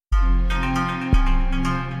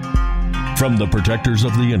From the protectors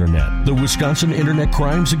of the Internet, the Wisconsin Internet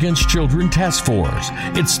Crimes Against Children Task Force,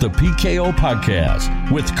 it's the PKO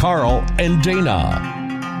Podcast with Carl and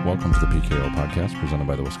Dana. Welcome to the PKO Podcast, presented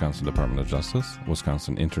by the Wisconsin Department of Justice,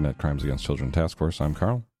 Wisconsin Internet Crimes Against Children Task Force. I'm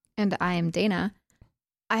Carl. And I am Dana.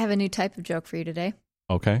 I have a new type of joke for you today.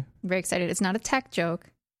 Okay. I'm very excited. It's not a tech joke,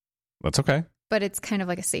 That's okay. but it's kind of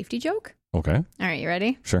like a safety joke. Okay. All right, you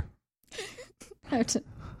ready? Sure.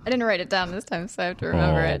 I didn't write it down this time, so I have to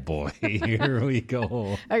remember it. Oh, boy. Here we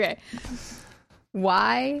go. Okay.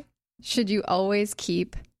 Why should you always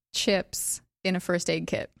keep chips in a first aid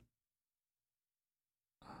kit?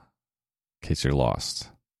 In case you're lost.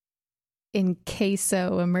 In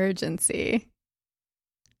queso emergency.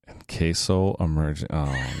 In queso emergency.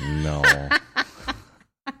 Oh, no.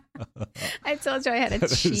 I told you I had a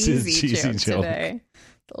cheesy joke today.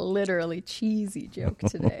 Literally cheesy joke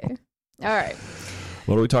today. All right.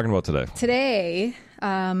 What are we talking about today? Today,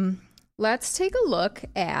 let's take a look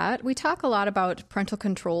at, we talk a lot about parental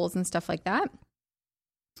controls and stuff like that.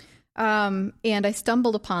 And I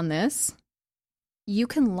stumbled upon this. You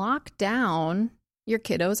can lock down your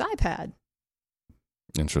kiddo's iPad.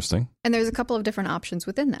 Interesting. And there's a couple of different options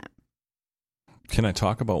within that. Can I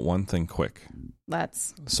talk about one thing quick?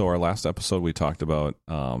 Let's. So our last episode, we talked about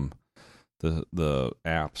the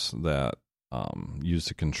apps that use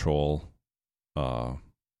to control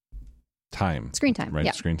time. Screen time. Right?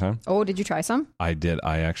 Yeah. Screen time. Oh, did you try some? I did.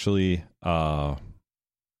 I actually, I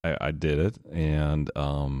did it, and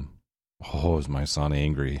is my son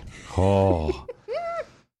angry? Oh,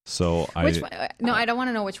 so Which one? No, I don't want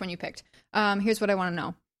to know which one you picked. Here's what I want to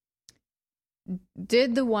know.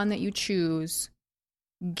 Did the one that you choose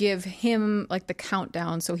give him like the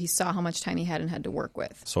countdown so he saw how much time he had and had to work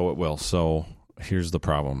with? So it will. So here's the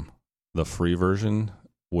problem: the free version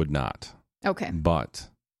would not. Okay. But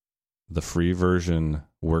the free version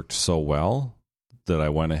worked so well that I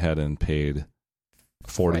went ahead and paid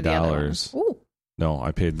 $40. Ooh. No,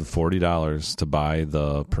 I paid the $40 to buy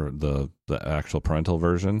the actual parental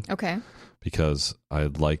version. Okay. Because I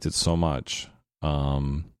liked it so much.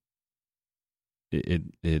 It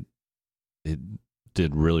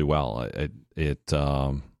did really well.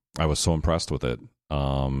 I was so impressed with it.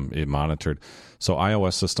 It monitored. So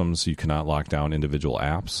iOS systems, you cannot lock down individual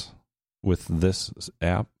apps with this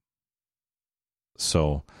app.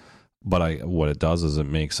 So, but what it does is it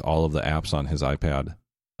makes all of the apps on his iPad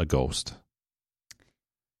a ghost.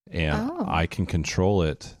 And I can control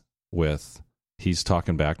it with, he's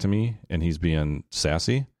talking back to me and he's being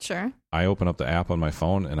sassy. Sure. I open up the app on my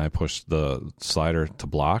phone and I push the slider to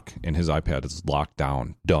block and his iPad is locked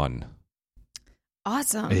down. Done.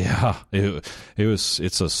 Awesome. Yeah.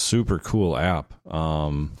 It's a super cool app.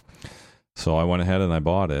 So I went ahead and I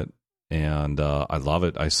bought it and I love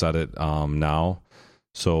it. I set it now.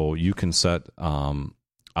 So you can set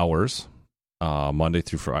hours Monday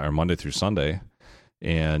through Sunday.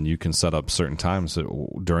 And you can set up certain times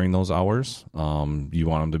during those hours. You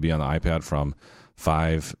want them to be on the iPad from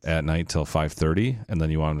 5 at night till 5:30, and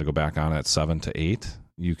then you want them to go back on at 7 to 8.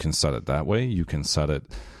 You can set it that way. You can set it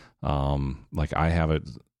like I have it.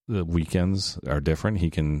 The weekends are different. He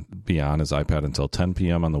can be on his iPad until 10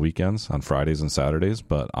 p.m. on the weekends, on Fridays and Saturdays,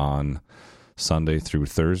 but on Sunday through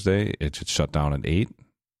Thursday, it should shut down at 8.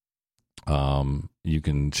 You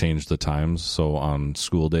can change the times. So on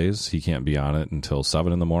school days, he can't be on it until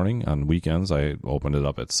 7 in the morning. On weekends, I opened it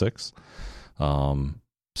up at 6.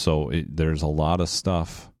 So there's a lot of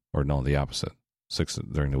stuff, or no, the opposite, 6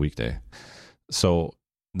 during the weekday. So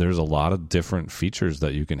there's a lot of different features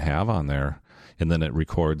that you can have on there. And then it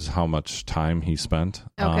records how much time he spent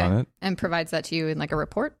on it. And provides that to you in like a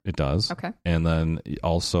report? It does. Okay. And then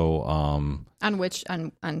also... on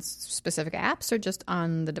specific apps or just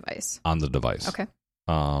on the device? On the device. Okay.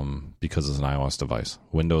 Because it's an iOS device.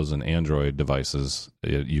 Windows and Android devices,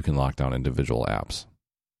 you can lock down individual apps.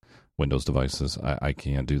 Windows devices, I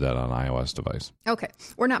can't do that on an iOS device. Okay.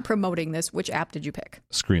 We're not promoting this. Which app did you pick?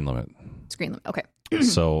 Screen Limit. Screen Limit. Okay.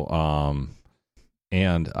 So,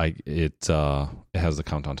 and it has the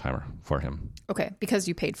countdown timer for him. Okay, because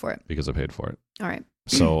you paid for it. Because I paid for it. All right.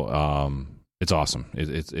 So, it's awesome.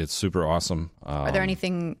 It's super awesome. Are there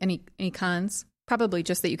any cons? Probably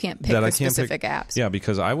just that you can't pick the specific apps. Yeah,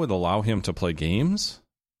 because I would allow him to play games.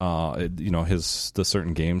 The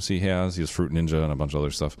certain games he has Fruit Ninja and a bunch of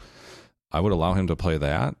other stuff. I would allow him to play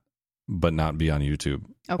that, but not be on YouTube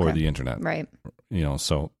or the internet. Right.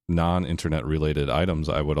 So non-internet related items,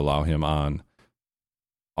 I would allow him on.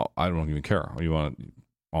 I don't even care. You want it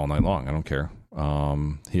all night long. I don't care.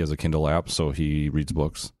 He has a Kindle app, so he reads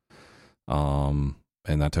books. And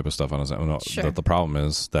that type of stuff on his own. Sure. The problem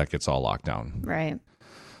is that gets all locked down. Right.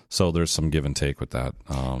 So there's some give and take with that.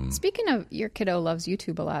 Speaking of, your kiddo loves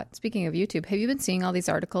YouTube a lot. Speaking of YouTube, have you been seeing all these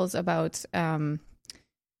articles about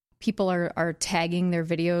people are tagging their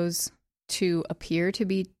videos to appear to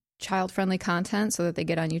be child-friendly content so that they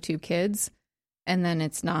get on YouTube Kids, and then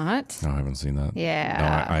it's not? No, I haven't seen that.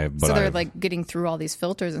 Yeah. No, so they're like getting through all these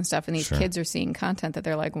filters and stuff, and these Sure. kids are seeing content that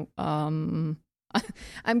they're like, I'm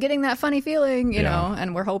getting that funny feeling, you know,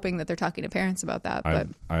 and we're hoping that they're talking to parents about that. But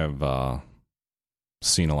I have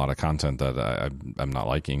seen a lot of content that I'm not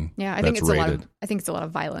liking. yeah, I that's think it's rated. I think it's a lot of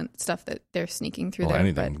violent stuff that they're sneaking through Well, there.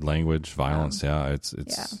 anything, but- language, violence,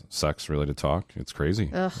 it's sex related talk. It's crazy.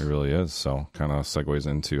 Ugh. It really is. So kind of segues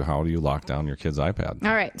into how do you lock down your kid's iPad?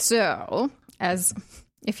 All right. So, as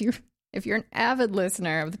if you're an avid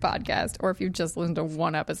listener of the podcast, or if you've just listened to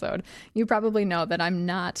one episode, you probably know that I'm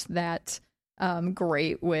not that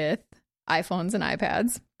great with iPhones and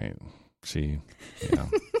iPads. Right.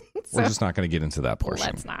 We're just not going to get into that portion.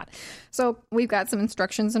 Let's not. So we've got some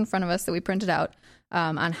instructions in front of us that we printed out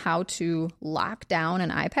on how to lock down an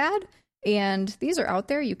iPad. And these are out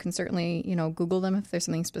there. You can certainly, Google them if there's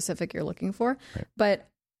something specific you're looking for. Right. But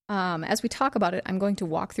as we talk about it, I'm going to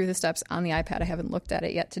walk through the steps on the iPad. I haven't looked at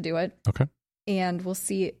it yet to do it. Okay. And we'll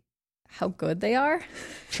see how good they are.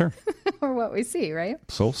 Sure. Or what we see, right?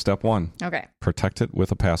 So step 1, Okay. protect it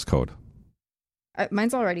with a passcode.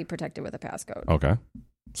 Mine's already protected with a passcode. Okay.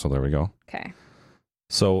 So there we go. Okay.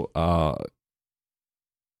 So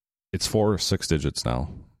it's 4 or 6 digits now.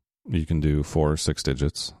 You can do 4 or 6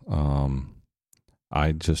 digits.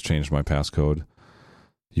 I just changed my passcode.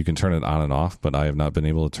 You can turn it on and off, but I have not been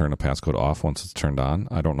able to turn a passcode off once it's turned on.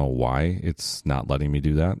 I don't know why it's not letting me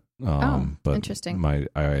do that. But interesting.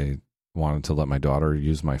 I wanted to let my daughter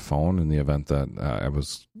use my phone in the event that I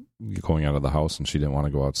was going out of the house and she didn't want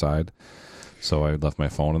to go outside. So I left my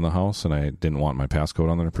phone in the house, and I didn't want my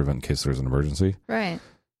passcode on there to prevent in case there's an emergency. Right.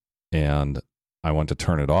 And I went to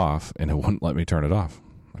turn it off, and it wouldn't let me turn it off.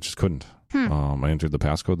 I just couldn't. I entered the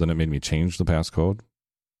passcode. Then it made me change the passcode.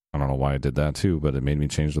 I don't know why I did that too, but it made me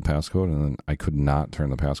change the passcode, and then I could not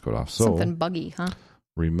turn the passcode off. So Something buggy, huh?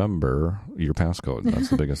 remember your passcode.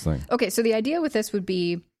 That's the biggest thing. Okay, so the idea with this would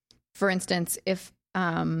be, for instance, if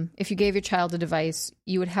you gave your child a device,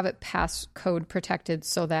 you would have it passcode protected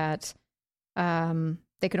so that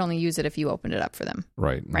they could only use it if you opened it up for them.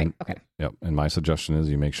 Right. Right. Okay. Yep. And my suggestion is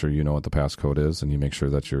you make sure you know what the passcode is, and you make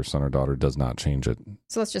sure that your son or daughter does not change it.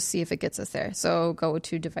 So let's just see if it gets us there. So go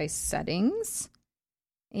to device settings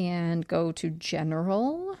and go to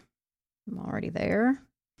general. I'm already there.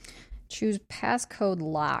 Choose passcode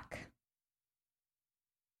lock.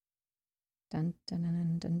 Dun, dun,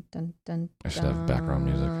 dun, dun, dun, dun, I should have background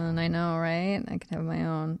music. I know, right? I can have my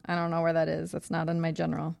own. I don't know where that is. That's not in my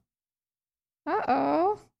general.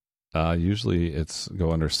 Uh-oh. Usually it's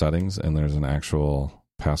go under settings, and there's an actual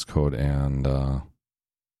passcode and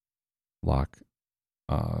lock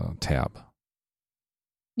tab.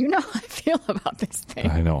 You know how I feel about this thing.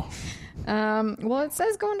 I know. Well, it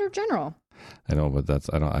says go under general. I know, but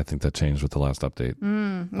I think that changed with the last update.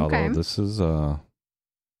 Okay. Although this is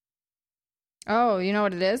Oh, you know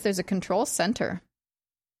what it is? There's a control center.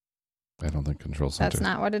 I don't think control center. That's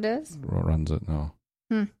not what it is? runs it. No.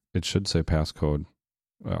 It should say passcode.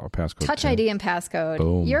 Passcode. Touch 10. ID and passcode.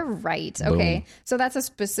 Boom. You're right. Boom. Okay. So that's a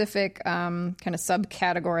specific kind of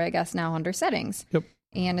subcategory, I guess, now under settings. Yep.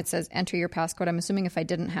 And it says enter your passcode. I'm assuming if I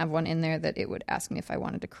didn't have one in there that it would ask me if I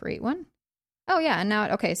wanted to create one. Oh, yeah. And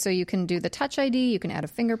now, okay, so you can do the Touch ID. You can add a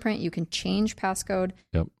fingerprint. You can change passcode.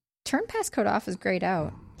 Yep. Turn passcode off is grayed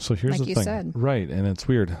out. So here's like the you thing. said. Right. And it's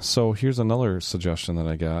weird. So here's another suggestion that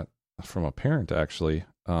I got from a parent, actually,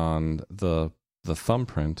 on the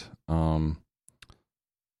thumbprint.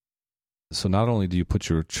 So not only do you put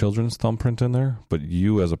your children's thumbprint in there, but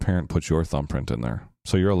you as a parent put your thumbprint in there.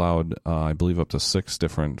 So you're allowed, I believe, up to 6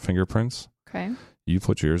 different fingerprints. Okay. You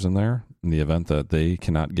put yours in there. In the event that they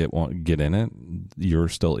cannot get in it, you're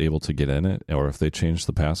still able to get in it. Or if they change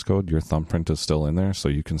the passcode, your thumbprint is still in there, so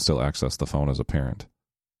you can still access the phone as a parent.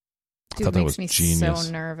 Dude, I thought it that makes was me genius.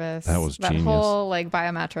 so nervous. That was that genius. whole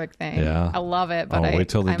biometric thing. Yeah. I love it, but Wait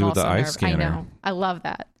till they I'm do the also eye I scanner. know. I love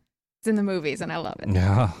that. It's in the movies, and I love it.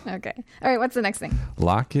 Yeah. Okay. All right. What's the next thing?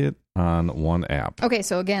 Lock it on one app. Okay.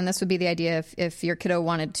 So again, this would be the idea if your kiddo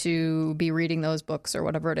wanted to be reading those books or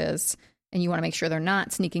whatever it is, and you want to make sure they're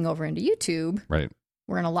not sneaking over into YouTube. Right.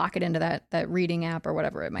 We're going to lock it into that reading app or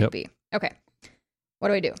whatever it might be. Okay. What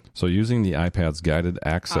do I do? So using the iPad's guided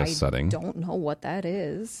access setting. I don't know what that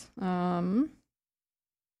is. Where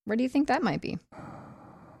do you think that might be?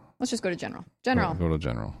 Let's just go to general. General. Go to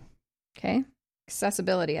general. Okay.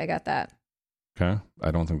 Accessibility. I got that. Okay. I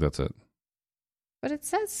don't think that's it. But it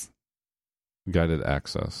says Guided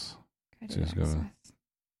access. Guided Just go to- access.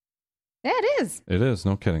 Yeah, it is. It is.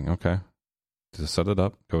 No kidding. Okay. To set it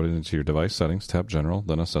up, go into your device settings, tab general,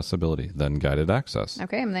 then accessibility, then guided access.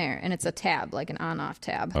 Okay, I'm there. And it's a tab, like an on-off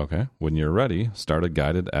tab. Okay. When you're ready, start a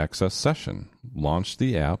guided access session. Launch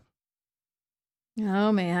the app,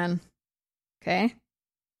 Oh, man. Okay.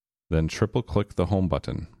 then triple click the home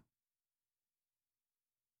button.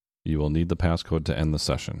 You will need the passcode to end the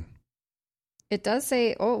session. It does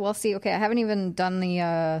say, oh, well, see, okay, I haven't even done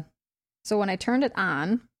the, so when I turned it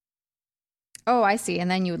on, oh, I see, and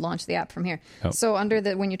then you would launch the app from here. Yep. So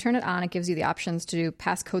when you turn it on, it gives you the options to do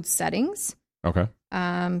passcode settings. Okay.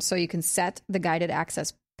 So you can set the guided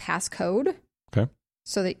access passcode. Okay.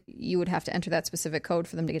 So that you would have to enter that specific code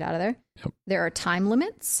for them to get out of there. Yep. There are time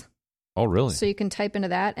limits. Oh, really? So you can type into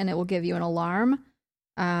that and it will give you an alarm.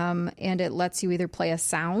 And it lets you either play a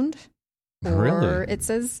sound or Really? it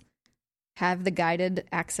says have the guided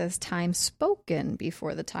access time spoken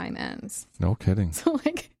before the time ends. No kidding. So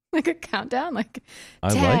like a countdown, like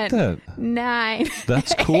I 10, like that. 9.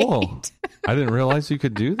 That's cool. 8. I didn't realize you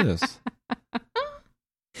could do this.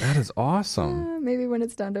 That is awesome. Maybe when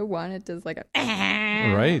it's down to 1, it does like a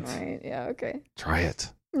Right. Right. Yeah. Okay. Try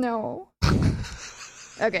it. No.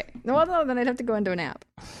 Okay. Well, no, then I'd have to go into an app.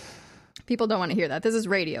 People don't want to hear that. This is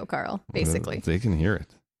radio, Carl, basically. They can hear it.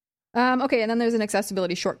 Okay, and then there's an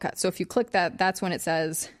accessibility shortcut. So if you click that, that's when it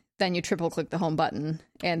says, then you triple click the home button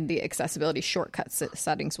and the accessibility shortcut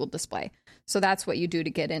settings will display. So that's what you do to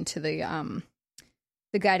get into the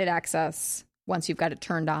guided access once you've got it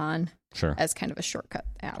turned on. Sure. As kind of a shortcut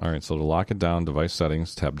app. All right, so to lock it down, device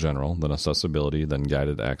settings, tab general, then accessibility, then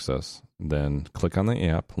guided access. Then click on the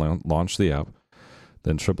app, launch the app,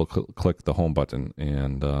 then triple click the home button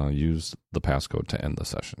and use the passcode to end the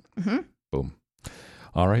session. Mm-hmm. Boom.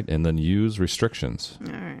 All right, and then use restrictions.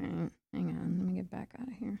 All right. Hang on. Let me get back out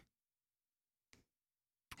of here.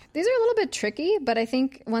 These are a little bit tricky, but I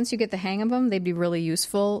think once you get the hang of them, they'd be really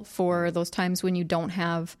useful for those times when you don't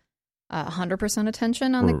have 100%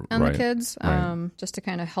 attention on the Right, kids, right. just to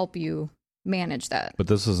kind of help you manage that. But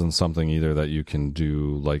this isn't something either that you can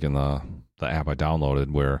do like in the app I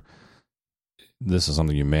downloaded where this is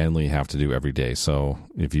something you manually have to do every day. So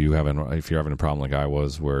if you're having a problem like I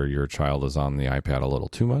was where your child is on the iPad a little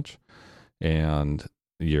too much and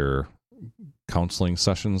your counseling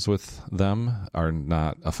sessions with them are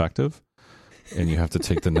not effective and you have to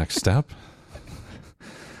take the next step,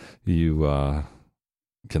 you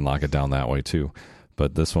can lock it down that way too.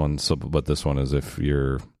 But this one is if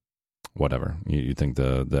you're whatever you think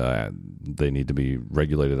they need to be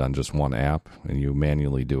regulated on just one app and you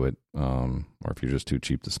manually do it, or if you're just too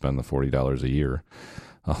cheap to spend the $40 a year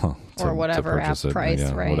or whatever to purchase app it,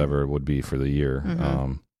 price, right? whatever it would be for the year.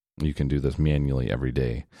 Mm-hmm. You can do this manually every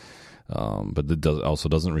day, but it also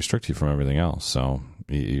doesn't restrict you from everything else. So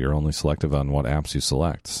you're only selective on what apps you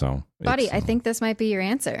select. So, buddy, I think this might be your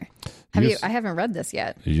answer. I haven't read this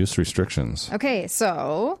yet. Use restrictions. Okay,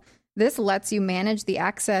 so this lets you manage the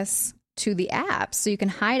access to the apps. So you can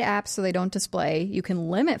hide apps so they don't display. You can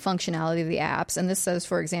limit functionality of the apps. And this says,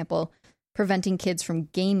 for example, preventing kids from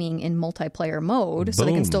gaming in multiplayer mode. So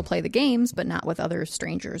they can Boom. still play the games, but not with other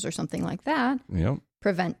strangers or something like that. Yep.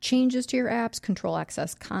 Prevent changes to your apps, control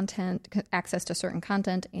access to certain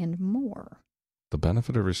content, and more. The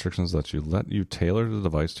benefit of restrictions lets you tailor the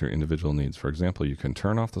device to your individual needs. For example, you can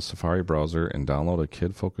turn off the Safari browser and download a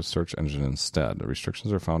kid-focused search engine instead. The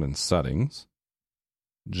restrictions are found in Settings,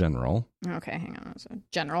 General. Okay, hang on. So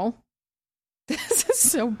general. This is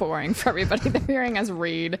so boring for everybody. They're hearing us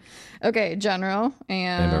read. Okay, general.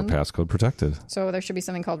 And our passcode protected. So there should be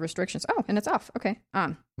something called restrictions. Oh, and it's off. Okay,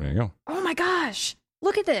 on. There you go. Oh my gosh.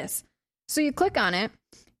 Look at this. So you click on it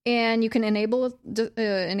and you can enable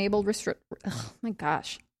oh my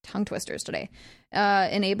gosh, tongue twisters today.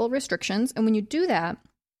 Enable restrictions. And when you do that,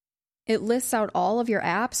 it lists out all of your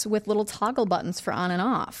apps with little toggle buttons for on and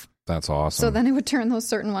off. That's awesome. So then it would turn those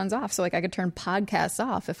certain ones off. So like I could turn podcasts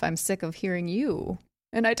off if I'm sick of hearing you.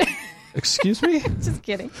 And I Excuse me? just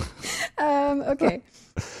kidding. Okay.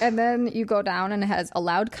 And then you go down and it has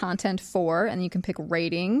allowed content for, and you can pick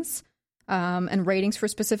ratings. And ratings for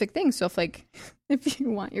specific things. So if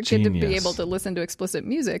you want your kid to be Genius. able to listen to explicit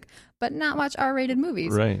music, but not watch R-rated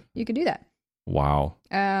movies, Right. you can do that. Wow.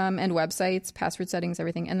 And websites, password settings,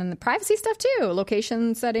 everything. And then the privacy stuff too,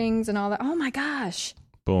 location settings and all that. Oh my gosh.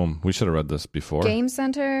 Boom. We should have read this before. Game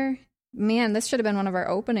Center. Man, this should have been one of our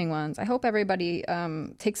opening ones. I hope everybody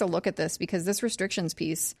takes a look at this because this restrictions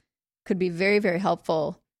piece could be very, very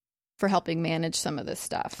helpful for helping manage some of this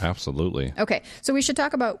stuff. Absolutely. Okay, so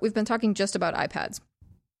we've been talking just about iPads.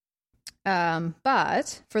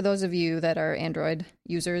 But for those of you that are Android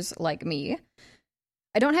users like me,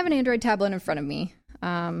 I don't have an Android tablet in front of me.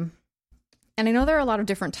 And I know there are a lot of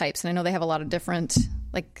different types, and I know they have a lot of different,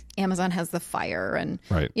 like Amazon has the Fire and,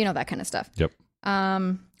 that kind of stuff. Yep.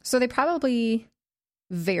 So they probably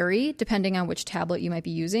vary depending on which tablet you might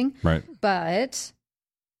be using. Right. But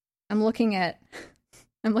I'm looking at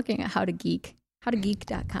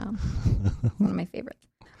howtogeek.com. One of my favorites.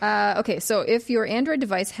 Okay, so if your Android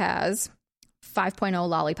device has 5.0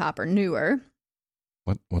 Lollipop or newer.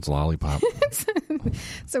 What's Lollipop?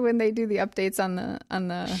 So when they do the updates on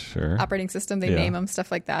the operating system, they name them,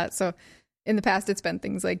 stuff like that. So in the past, it's been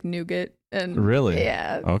things like Nougat and really,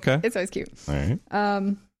 okay, it's always cute. All right.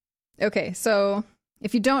 Okay, so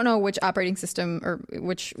if you don't know which operating system or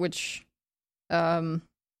which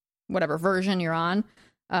whatever version you're on,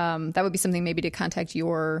 that would be something maybe to contact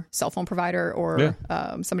your cell phone provider or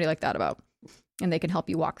somebody like that about, and they can help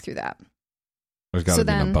you walk through that. There's got to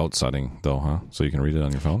be an about setting, though, huh? So you can read it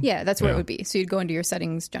on your phone? Yeah, that's where it would be. So you'd go into your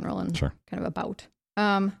settings, general, and kind of about.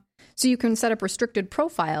 So you can set up restricted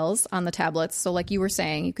profiles on the tablets. So like you were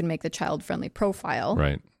saying, you can make the child-friendly profile.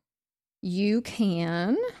 Right. You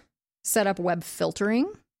can set up web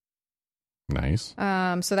filtering. Nice.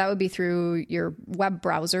 So that would be through your web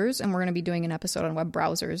browsers, and we're going to be doing an episode on web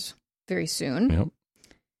browsers very soon. Yep.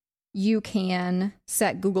 You can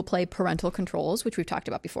set Google Play parental controls, which we've talked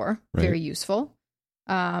about before. Right. Very useful.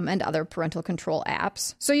 And other parental control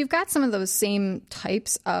apps. So you've got some of those same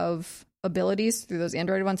types of abilities through those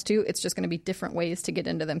Android ones too. It's just going to be different ways to get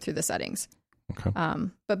into them through the settings. Okay.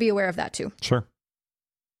 But be aware of that too. Sure.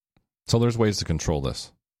 So there's ways to control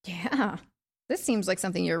this. Yeah. This seems like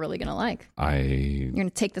something you're really going to like. You're going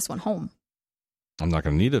to take this one home. I'm not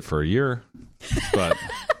going to need it for a year, but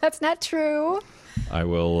that's not true. I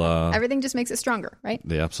will. Everything just makes it stronger, right?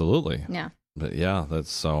 Yeah, absolutely. Yeah. But yeah,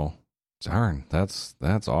 that's so darn. That's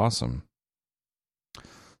awesome.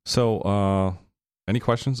 So, any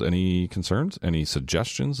questions, any concerns, any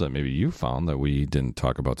suggestions that maybe you found that we didn't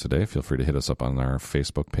talk about today? Feel free to hit us up on our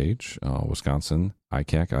Facebook page, Wisconsin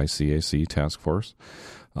ICAC Task Force,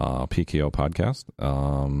 PKO Podcast,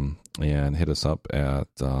 and hit us up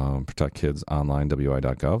at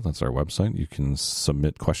protectkidsonline.wi.gov. That's our website. You can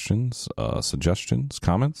submit questions, suggestions,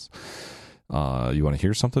 comments. You want to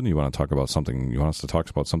hear something? You want to talk about something? You want us to talk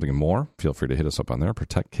about something more? Feel free to hit us up on there,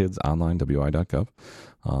 protectkidsonline.wi.gov.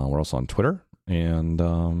 We're also on Twitter,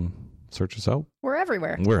 and search us out. We're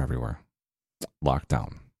everywhere. We're everywhere. Locked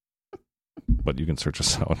down. But you can search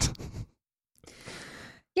us out.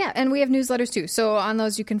 Yeah, and we have newsletters too. So on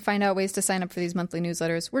those, you can find out ways to sign up for these monthly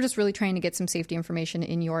newsletters. We're just really trying to get some safety information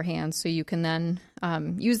in your hands so you can then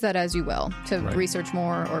use that as you will to research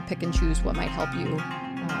more or pick and choose what might help you.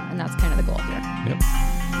 And that's kind of the goal here. Yep.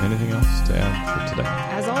 Anything else to add for today?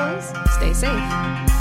 As always, stay safe.